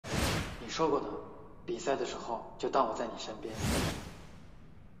说过的，比赛的时候就当我在你身边。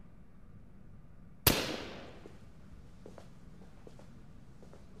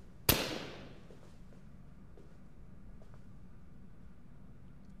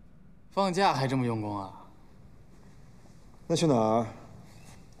放假还这么用功啊？那去哪儿？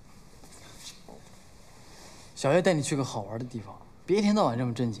小月带你去个好玩的地方，别一天到晚这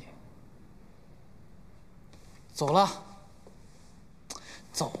么正经。走了，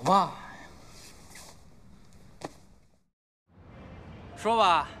走吧。说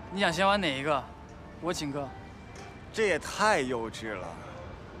吧，你想先玩哪一个？我请客。这也太幼稚了。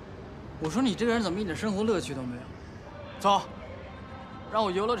我说你这个人怎么一点生活乐趣都没有？走，让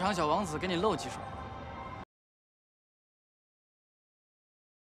我游乐场小王子给你露几手。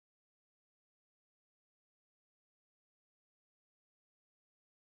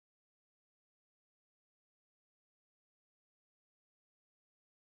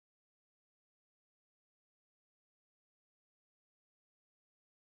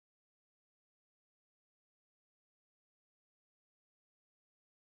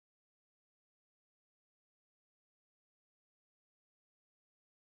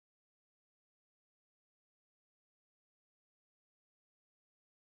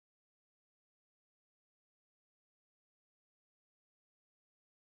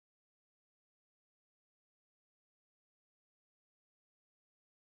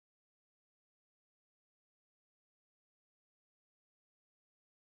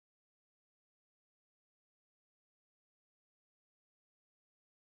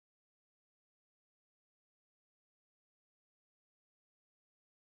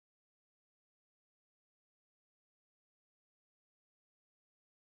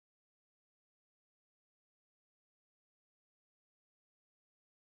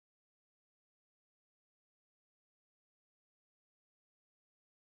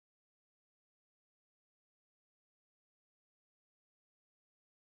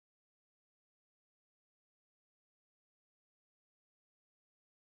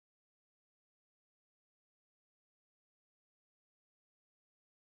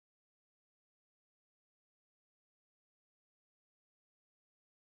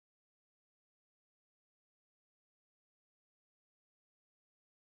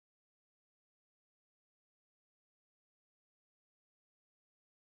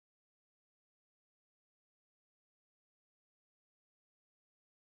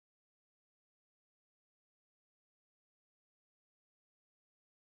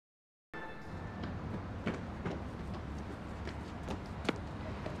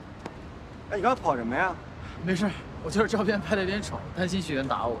哎，你刚才跑什么呀？没事，我就是照片拍的有点丑，担心学员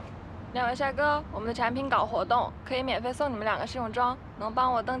打我。两位帅哥，我们的产品搞活动，可以免费送你们2个试用装，能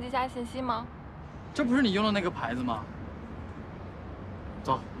帮我登记一下信息吗？这不是你用的那个牌子吗？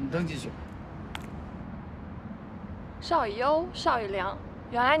走，你登记去。邵雨优、邵雨良，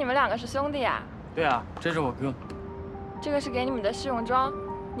原来你们2个是兄弟呀？对啊，这是我哥。这个是给你们的试用装，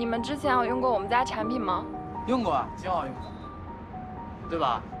你们之前有用过我们家产品吗？用过啊，挺好用的，对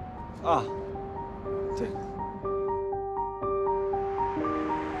吧？啊，对。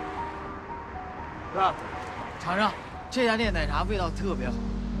哥，尝尝，这家店奶茶味道特别好。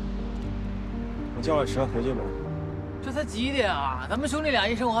我叫了车回去吧。这才几点啊？咱们兄弟俩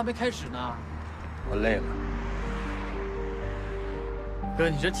夜生活还没开始呢。我累了。哥，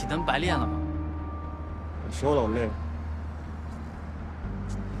你这体能白练了吗？我说了，我累了。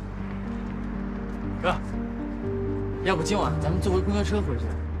哥，要不今晚咱们坐回公交车回去，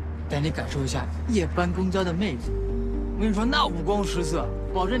带你感受一下夜班公交的魅力。我跟你说，那五光十色，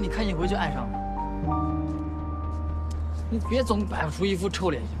保证你开进回就爱上了。你别总摆出一副臭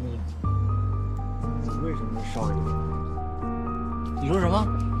脸，行不行？你为什么是少爷？你说什么？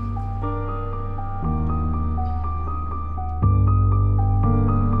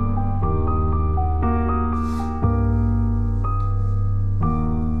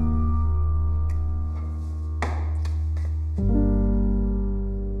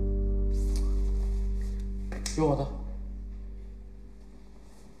用我的。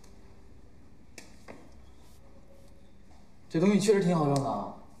这东西确实挺好用的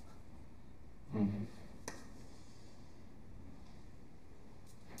啊。嗯。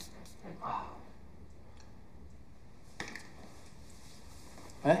啊。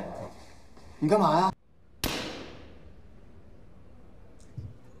哎，你干嘛呀？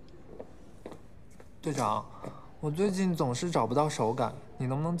队长，我最近总是找不到手感，你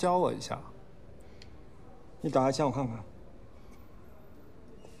能不能教我一下？你打个枪我看看。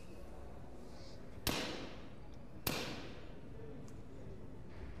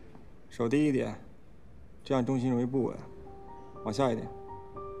手低一点，这样重心容易不稳。往下一点，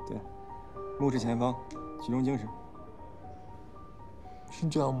对。目视前方，集中精神。是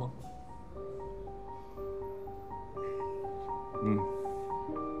这样吗？嗯。